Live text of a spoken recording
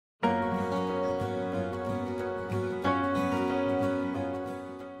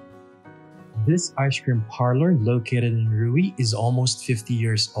This ice cream parlor located in Ruwi is almost 50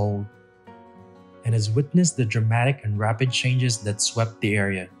 years old and has witnessed the dramatic and rapid changes that swept the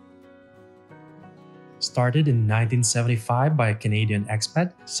area. Started in 1975 by a Canadian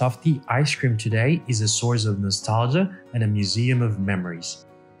expat, Softy Ice Cream today is a source of nostalgia and a museum of memories.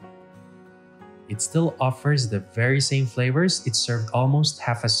 It still offers the very same flavors it served almost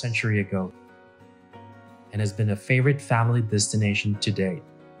half a century ago and has been a favorite family destination to date.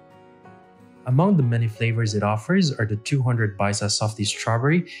 Among the many flavors it offers are the 200 baiza softy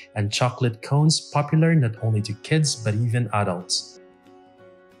strawberry and chocolate cones, popular not only to kids but even adults.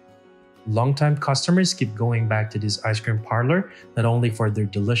 Longtime customers keep going back to this ice cream parlor not only for their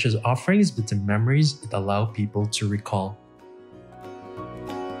delicious offerings but the memories it allows people to recall.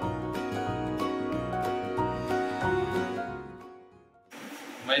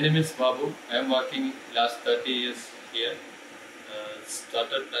 My name is Babu. I am working last 30 years here.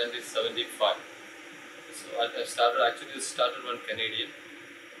 Started 1975. So I started one Canadian.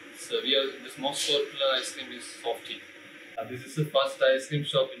 So this most popular ice cream is Softy. This is the first ice cream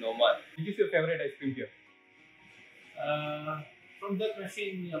shop in Oman. Which is your favorite ice cream here? From that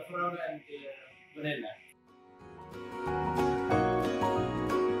machine, Frog and vanilla.